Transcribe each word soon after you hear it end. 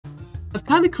I've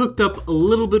kind of cooked up a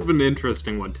little bit of an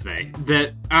interesting one today,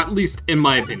 that, at least in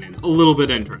my opinion, a little bit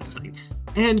interesting.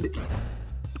 And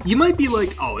you might be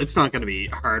like, oh, it's not going to be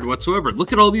hard whatsoever.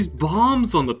 Look at all these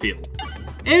bombs on the field.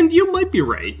 And you might be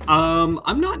right.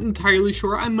 I'm not entirely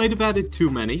sure. I might have added too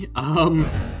many.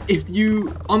 If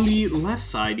you, on the left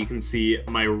side, you can see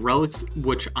my relics,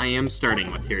 which I am starting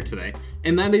with here today.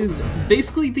 And that is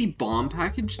basically the bomb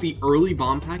package, the early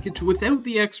bomb package without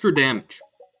the extra damage.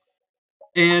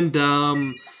 And,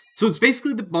 so it's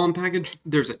basically the bomb package.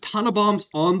 There's a ton of bombs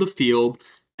on the field,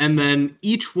 and then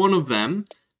each one of them,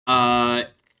 detonates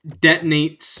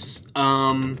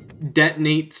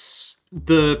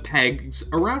the pegs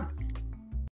around.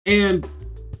 And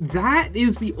that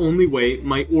is the only way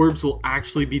my orbs will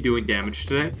actually be doing damage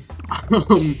today.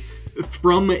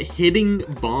 From hitting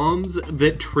bombs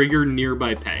that trigger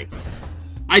nearby pegs.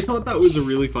 I thought that was a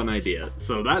really fun idea,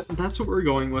 so that's what we're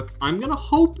going with. I'm gonna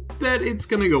hope that it's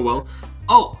gonna go well.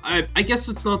 Oh, I guess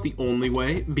it's not the only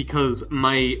way, because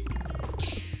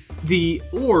the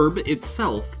orb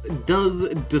itself does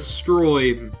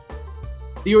destroy...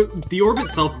 The orb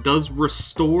itself does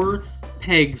restore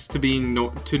pegs to being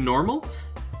normal,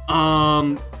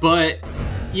 but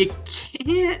you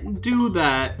can't do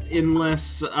that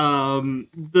unless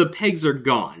the pegs are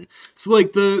gone. So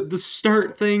like the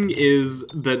start thing is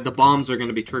that the bombs are going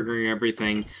to be triggering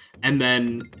everything, and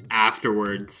then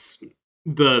afterwards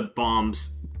the bombs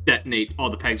detonate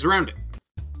all the pegs around it.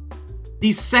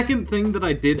 The second thing that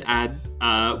I did add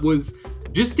was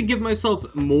just to give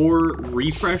myself more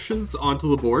refreshes onto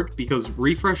the board, because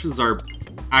refreshes are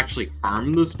actually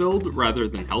harm this build rather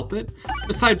than help it,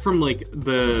 aside from like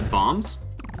the bombs.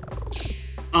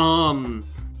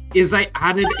 Is I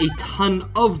added a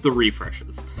ton of the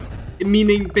refreshes,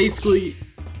 meaning basically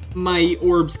my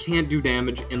orbs can't do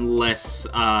damage unless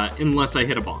I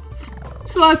hit a bomb.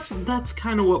 So that's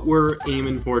kind of what we're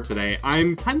aiming for today.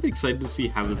 I'm kind of excited to see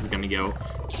how this is going to go.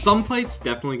 Some fights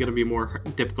definitely going to be more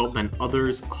difficult than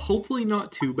others. Hopefully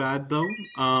not too bad, though.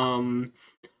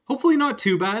 Hopefully not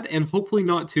too bad, and hopefully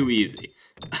not too easy.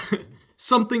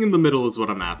 Something in the middle is what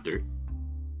I'm after.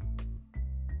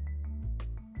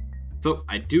 So,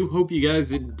 I do hope you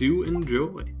guys do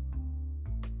enjoy.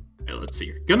 Okay, let's see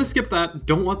here. Gonna skip that.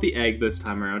 Don't want the egg this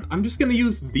time around. I'm just gonna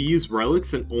use these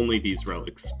relics and only these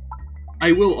relics.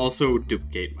 I will also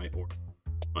duplicate my orb,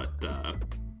 but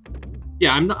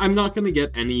yeah, I'm not gonna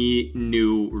get any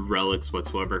new relics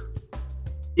whatsoever.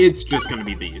 It's just gonna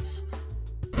be these.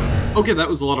 Okay, that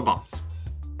was a lot of bombs.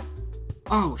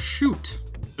 Oh shoot!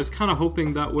 I was kind of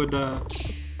hoping that would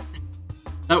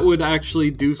actually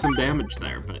do some damage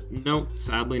there, but nope,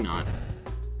 sadly not.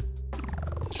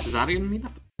 Is that gonna mean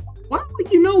nothing? Well,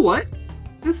 you know what?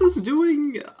 This is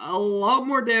doing a lot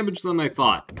more damage than I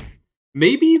thought.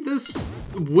 Maybe this,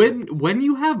 when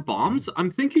you have bombs,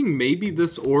 I'm thinking maybe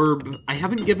this orb, I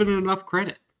haven't given it enough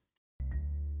credit.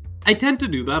 I tend to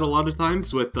do that a lot of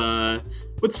times with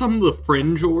some of the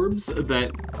fringe orbs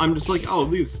that I'm just like, oh,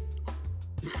 these,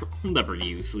 I'll never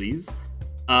use these.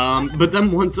 But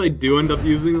then once I do end up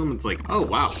using them, it's like, oh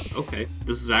wow, okay,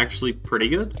 this is actually pretty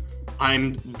good.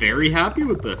 I'm very happy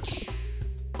with this.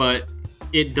 But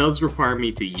it does require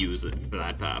me to use it for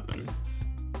that to happen.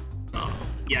 Oh,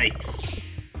 yikes.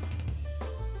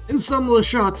 And some of the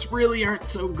shots really aren't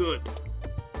so good.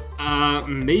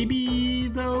 Maybe,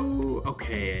 though?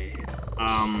 Okay,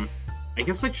 I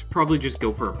guess I should probably just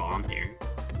go for a bomb here.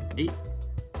 Hey.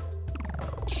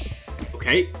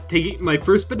 Okay, taking my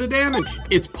first bit of damage.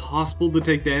 It's possible to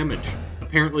take damage.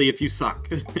 Apparently if you suck,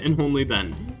 and only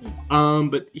then.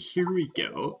 But here we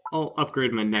go. I'll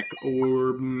upgrade my neck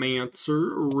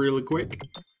orb-mancer really quick.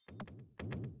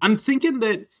 I'm thinking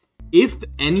that if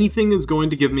anything is going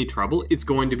to give me trouble, it's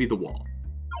going to be the wall.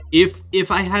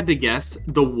 If I had to guess,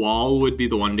 the wall would be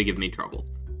the one to give me trouble.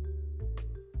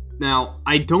 Now,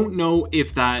 I don't know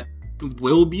if that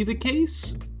will be the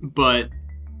case, but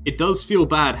it does feel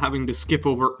bad having to skip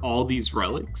over all these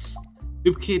relics.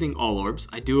 Duplicating all orbs.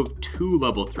 I do have 2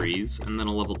 level 3s, and then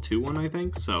a level 2 one, I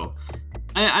think, so...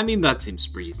 I mean, that seems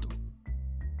reasonable.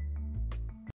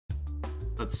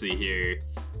 Let's see here.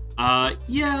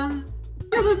 Yeah,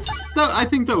 I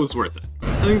think that was worth it.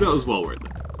 I think that was well worth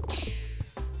it.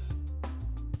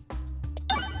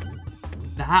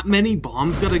 That many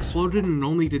bombs got exploded and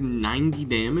only did 90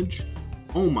 damage?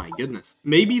 Oh my goodness.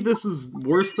 Maybe this is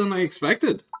worse than I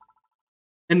expected.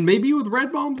 And maybe with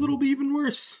red bombs it'll be even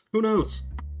worse. Who knows?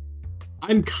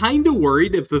 I'm kind of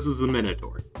worried if this is the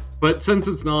Minotaur. But since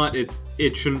it's not, it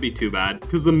shouldn't be too bad.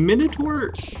 Because the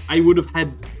Minotaur, I would have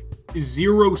had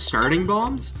 0 starting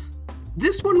bombs.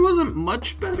 This one wasn't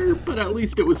much better, but at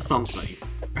least it was something.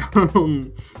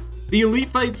 The elite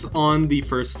fights on the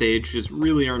first stage just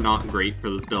really are not great for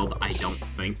this build, I don't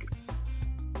think.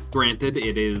 Granted,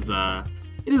 it is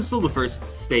still the first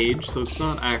stage, so it's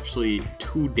not actually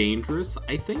too dangerous,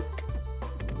 I think.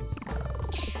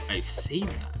 I say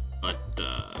that, but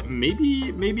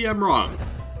maybe I'm wrong.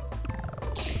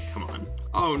 Come on.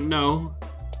 Oh no.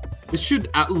 This should,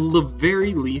 at the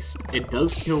very least, it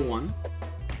does kill one.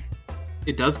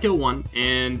 It does kill one,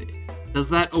 and does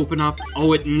that open up?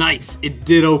 Oh, nice! It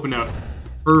did open up.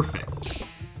 Perfect.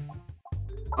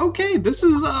 Okay, this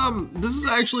is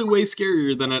actually way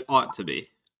scarier than it ought to be.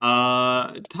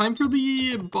 Time for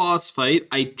the boss fight.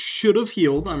 I should have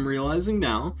healed, I'm realizing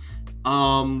now.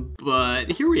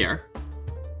 But here we are.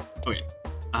 Okay,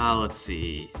 let's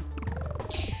see.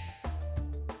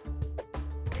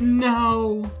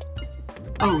 No!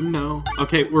 Oh no.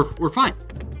 Okay, we're fine.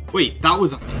 Wait, that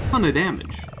was a ton of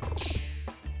damage.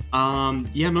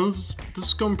 Yeah, no, this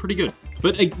is going pretty good.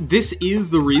 But this is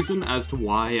the reason as to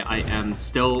why I am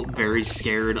still very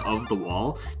scared of the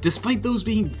wall. Despite those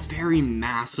being very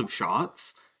massive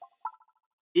shots,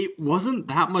 it wasn't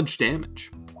that much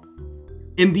damage.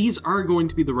 And these are going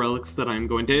to be the relics that I'm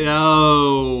going to...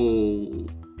 Oh...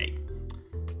 Hey.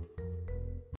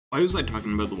 Why was I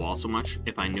talking about the wall so much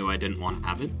if I knew I didn't want to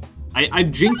have it?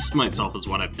 I've jinxed myself is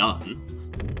what I've done.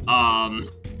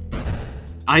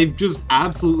 I've just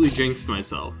absolutely jinxed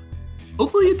myself.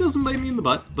 Hopefully it doesn't bite me in the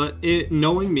butt, but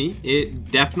knowing me,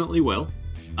 it definitely will.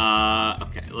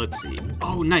 Okay, let's see.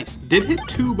 Oh, nice. Did hit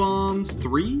 2 bombs,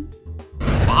 3?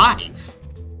 5?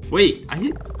 Wait,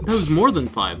 that was more than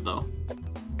 5, though.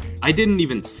 I didn't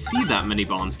even see that many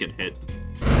bombs get hit.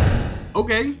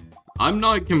 Okay, I'm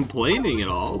not complaining at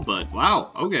all, but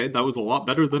wow, okay, that was a lot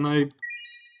better than I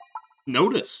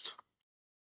noticed.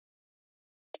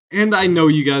 And I know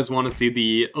you guys want to see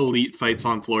the elite fights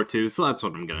on floor 2, so that's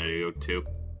what I'm gonna do too.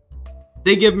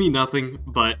 They give me nothing,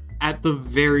 but at the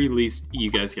very least, you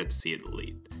guys get to see it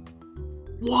elite.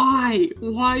 Why?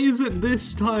 Why is it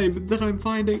this time that I'm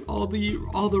finding all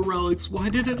the relics? Why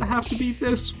did it have to be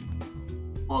this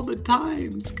all the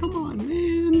times? Come on,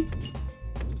 man.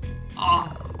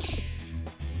 Oh.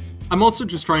 I'm also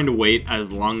just trying to wait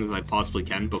as long as I possibly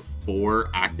can before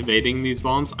activating these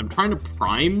bombs. I'm trying to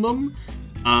prime them.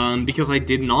 Because I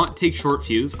did not take short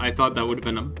fuse. I thought that would have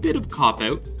been a bit of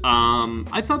cop-out.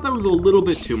 I thought that was a little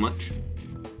bit too much.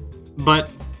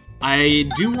 But I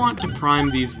do want to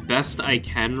prime these best I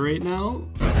can right now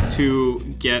to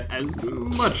get as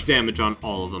much damage on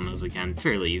all of them as I can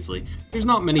fairly easily. There's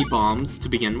not many bombs to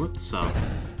begin with, so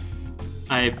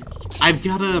I've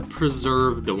gotta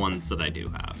preserve the ones that I do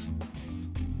have.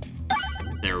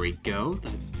 There we go.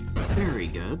 That's very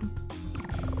good.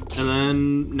 And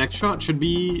then next shot should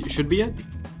be it.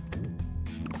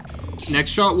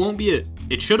 Next shot won't be it.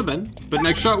 It should have been, but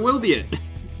next shot will be it.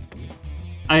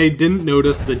 I didn't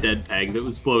notice the dead peg that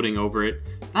was floating over it.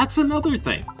 That's another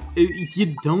thing.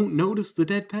 You don't notice the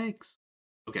dead pegs.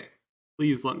 Okay,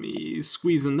 please let me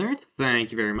squeeze in there.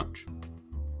 Thank you very much.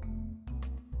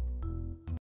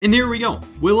 And here we go.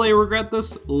 Will I regret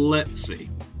this? Let's see.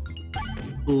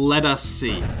 Let us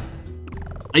see.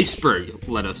 Iceberg,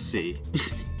 let us see.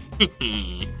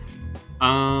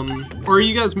 Or are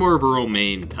you guys more of a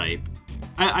romaine type?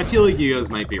 I feel like you guys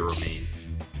might be romaine.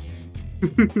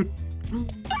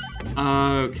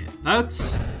 Okay,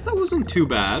 that wasn't too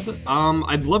bad.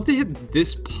 I'd love to hit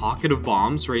this pocket of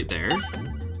bombs right there.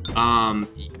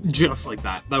 Just like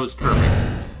that. That was perfect.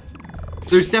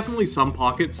 There's definitely some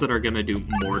pockets that are gonna do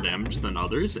more damage than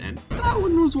others, and that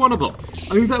one was one of them.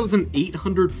 I think that was an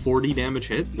 840 damage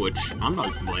hit, which I'm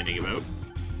not complaining about.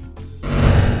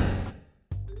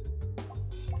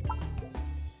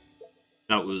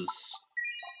 That was...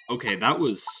 okay, that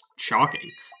was shocking.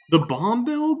 The bomb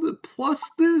build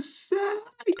plus this, I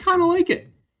kind of like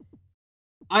it.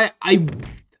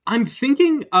 I'm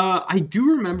thinking, I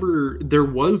do remember there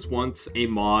was once a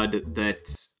mod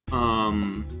that,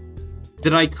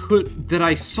 that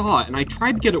I saw, and I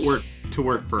tried to get it to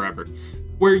work forever,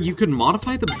 where you could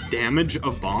modify the damage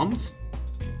of bombs,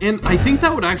 and I think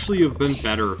that would actually have been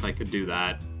better if I could do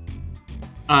that.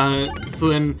 So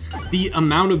then the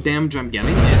amount of damage I'm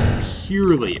getting is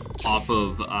purely off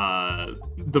of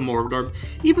the Morbid Orb,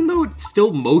 even though it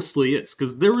still mostly is,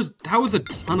 because that was a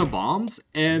ton of bombs,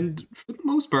 and for the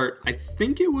most part, I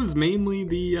think it was mainly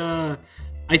the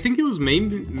I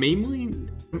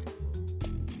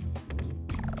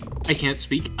can't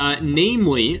speak.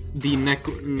 Namely, the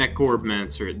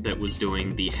Necromancer that was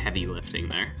doing the heavy lifting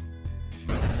there,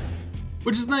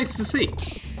 which is nice to see.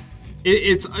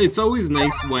 It's always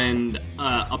nice when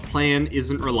a plan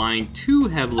isn't relying too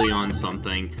heavily on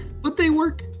something, but they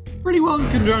work pretty well in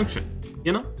conjunction,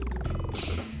 you know?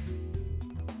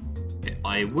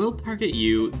 I will target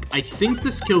you. I think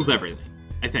this kills everything.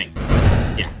 I think.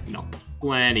 Yeah, no,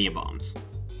 plenty of bombs.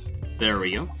 There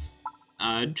we go.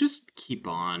 Just keep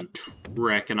on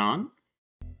trekking on.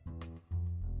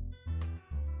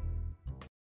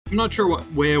 I'm not sure what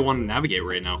way I want to navigate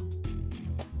right now,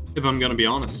 if I'm gonna be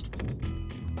honest.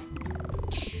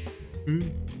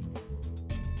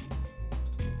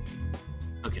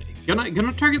 Okay,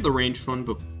 gonna target the ranged one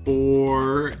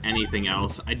before anything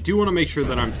else. I do want to make sure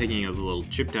that I'm taking as little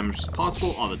chip damage as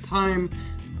possible all the time,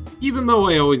 even though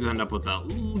I always end up with at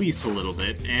least a little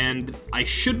bit, and I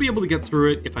should be able to get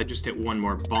through it if I just hit one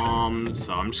more bomb,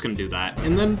 so I'm just gonna do that,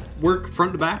 and then work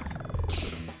front to back.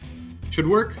 Should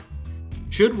work.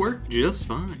 Should work just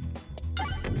fine.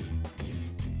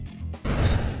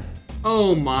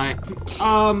 Oh my.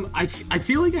 I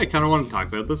feel like I kind of want to talk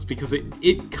about this because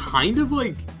it kind of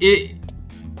like,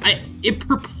 it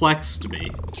perplexed me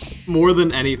more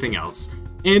than anything else.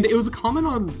 And it was a comment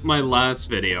on my last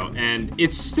video, and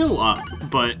it's still up,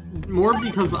 but more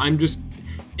because I'm just,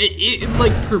 it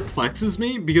like perplexes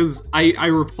me because I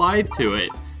replied to it,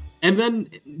 and then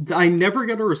I never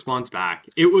got a response back.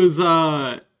 It was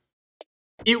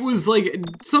like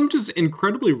some just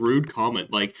incredibly rude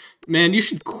comment, like, man, you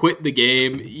should quit the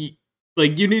game,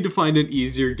 like, you need to find an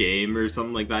easier game or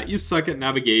something like that. You suck at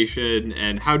navigation,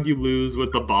 and how'd you lose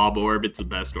with the Bob Orb? It's the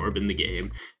best orb in the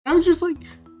game. And I was just like,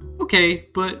 okay,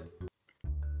 but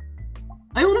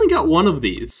I only got one of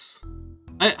these.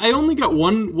 I only got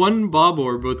one Bob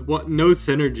Orb with no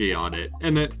synergy on it,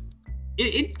 and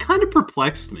it kind of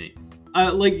perplexed me.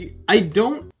 Like,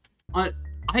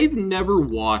 I've never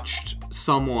watched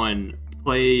someone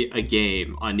play a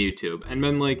game on YouTube and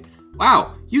been like,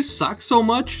 wow, you suck so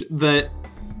much that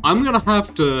I'm gonna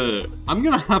have to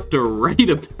write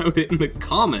about it in the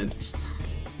comments.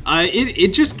 It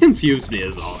just confused me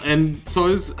as all, and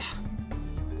so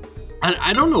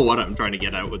I don't know what I'm trying to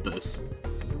get at with this.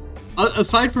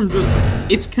 Aside from just,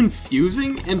 it's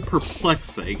confusing and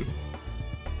perplexing.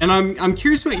 And I'm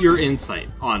curious about your insight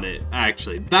on it,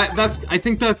 actually. I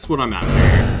think that's what I'm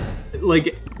after.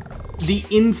 Like, the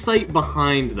insight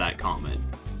behind that comment.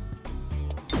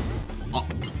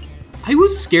 I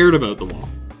was scared about the wall.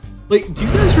 Like, do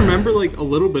you guys remember, like, a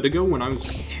little bit ago when I was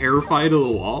terrified of the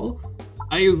wall?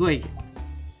 I was like,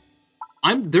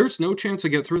 there's no chance I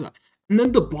get through that. And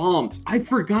then the bombs. I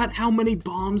forgot how many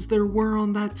bombs there were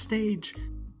on that stage.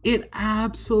 It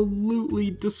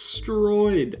absolutely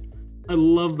destroyed. I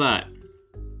love that.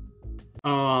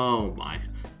 Oh my.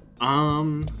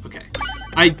 Okay.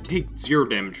 I take 0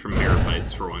 damage from mirror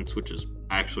fights for once, which is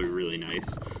actually really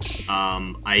nice.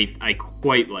 I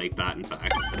quite like that, in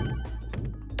fact.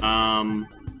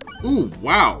 Ooh,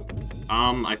 wow.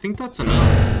 I think that's enough.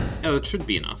 Yeah, that should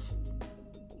be enough.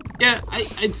 Yeah,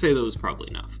 I'd say that was probably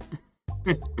enough.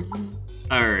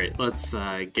 Alright, let's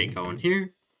get going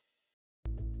here.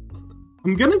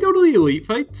 I'm gonna go to the elite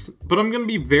fights, but I'm gonna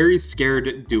be very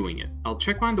scared doing it. I'll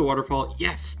check behind the waterfall.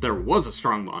 Yes, there was a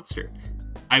strong monster.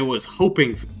 I was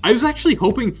actually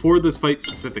hoping for this fight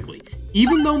specifically.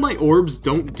 Even though my orbs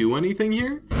don't do anything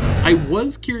here, I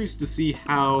was curious to see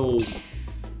how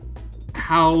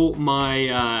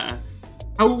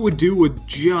it would do with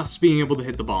just being able to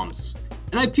hit the bombs.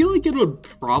 And I feel like it would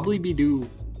probably do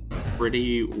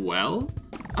pretty well.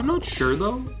 I'm not sure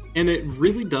though. And it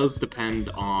really does depend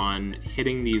on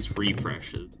hitting these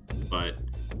refreshes, but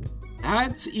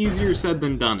that's easier said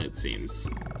than done, it seems.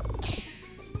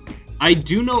 I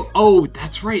do know, oh,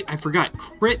 that's right, I forgot.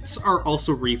 Crits are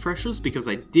also refreshes because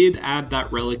I did add that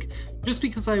relic just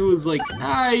because I was like,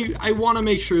 I want to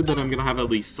make sure that I'm going to have at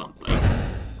least something.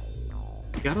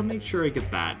 Gotta make sure I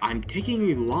get that. I'm taking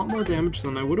a lot more damage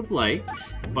than I would have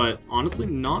liked, but honestly,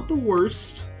 not the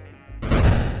worst.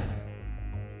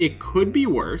 It could be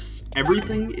worse.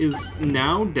 Everything is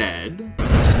now dead.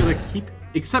 I'm just gonna keep,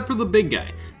 except for the big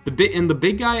guy. The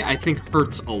big guy I think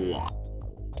hurts a lot.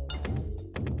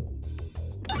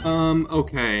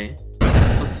 Okay.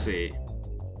 Let's see.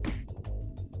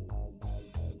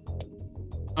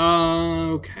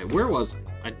 Okay, where was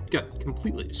I? I got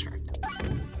completely distracted.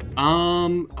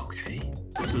 Okay.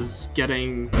 This is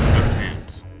getting out of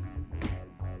hand.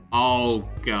 Oh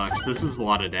gosh, this is a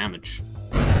lot of damage.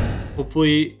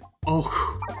 Hopefully,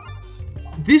 oh,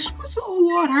 this was a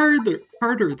lot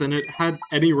harder than it had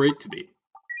any right to be.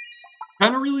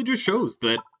 Kind of really just shows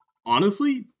that,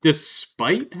 honestly,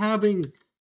 despite having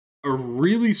a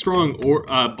really strong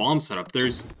bomb setup,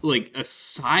 there's, like,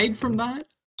 aside from that,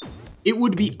 it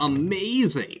would be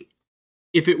amazing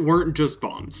if it weren't just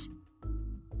bombs.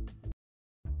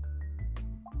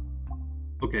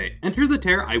 Okay, enter the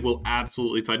tear. I will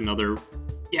absolutely fight another.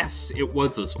 Yes, it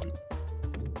was this one.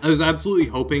 I was absolutely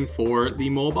hoping for the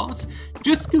mole boss,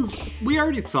 just because we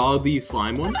already saw the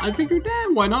slime one. I figured,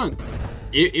 why not?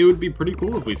 It would be pretty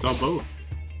cool if we saw both,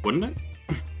 wouldn't it?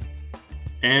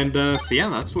 And so yeah,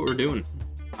 that's what we're doing.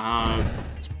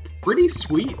 It's pretty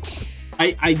sweet.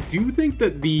 I do think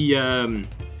that the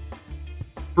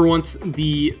for once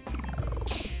the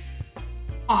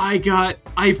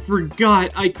I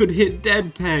forgot I could hit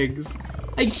dead pegs.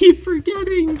 I keep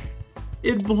forgetting.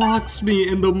 It blocks me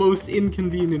in the most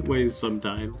inconvenient ways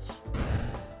sometimes.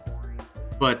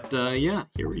 But, yeah,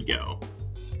 here we go.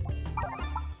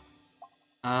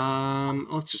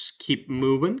 Let's just keep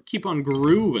moving, keep on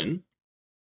grooving.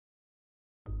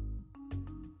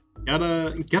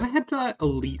 Gotta head to that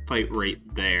elite fight right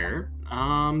there.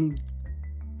 I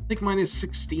think mine is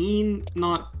 16,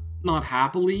 not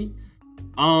happily.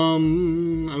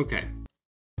 Okay.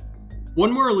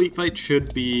 One more elite fight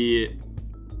should be...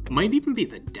 might even be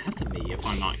the death of me if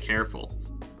I'm not careful.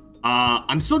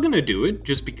 I'm still gonna do it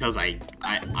just because I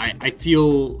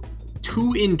feel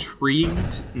too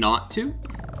intrigued not to.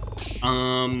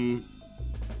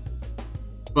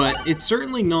 But it's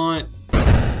certainly not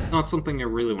something I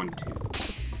really want to do.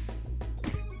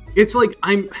 It's like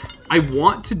I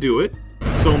want to do it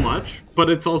so much, but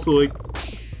it's also like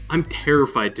I'm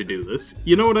terrified to do this.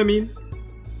 You know what I mean?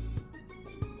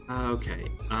 Okay.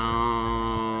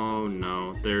 Oh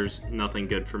no, there's nothing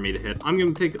good for me to hit. I'm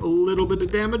gonna take a little bit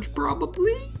of damage,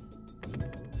 probably?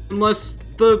 Unless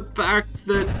the fact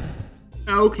that...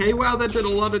 okay, wow, that did a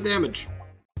lot of damage.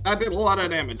 That did a lot of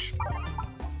damage.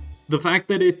 The fact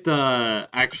that it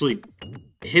actually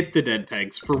hit the dead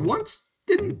pegs, for once,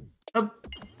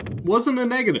 wasn't a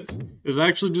negative. It was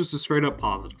actually just a straight up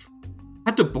positive.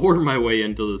 I had to bore my way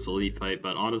into this elite fight,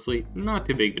 but honestly, not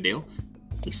too big of a deal.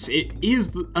 It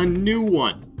is a new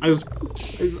one. I was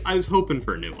hoping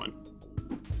for a new one.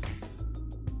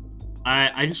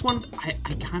 I just want... I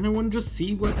kind of want to just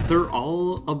see what they're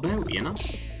all about, you know?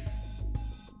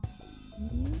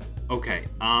 Okay,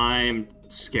 I'm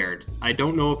scared. I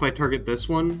don't know if I target this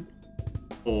one.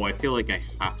 Oh, I feel like I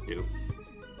have to.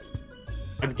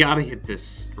 I've got to hit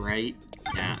this, right?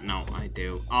 Yeah, no, I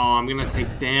do. Oh, I'm gonna take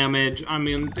damage. I'm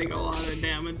gonna take a lot of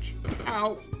damage.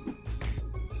 Ow.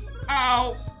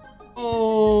 Ow!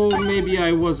 Oh, maybe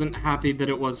I wasn't happy that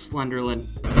it was Slenderland.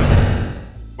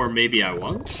 Or maybe I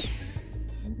was?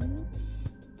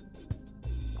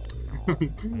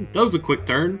 That was a quick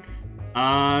turn.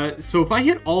 So if I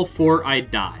hit all four, I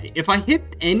die. If I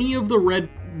hit any of the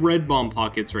red bomb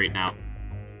pockets right now,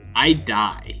 I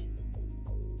die.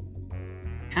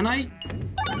 Can I?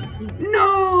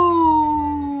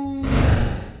 No!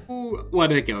 Why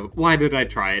did I go? Why did I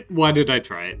try it? Why did I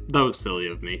try it? That was silly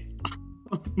of me.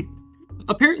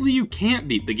 Apparently you can't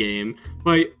beat the game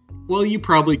by... well, you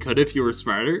probably could if you were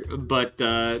smarter, but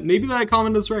maybe that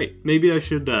comment is right. Maybe I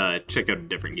should check out a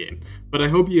different game. But I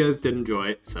hope you guys did enjoy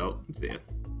it, so see ya.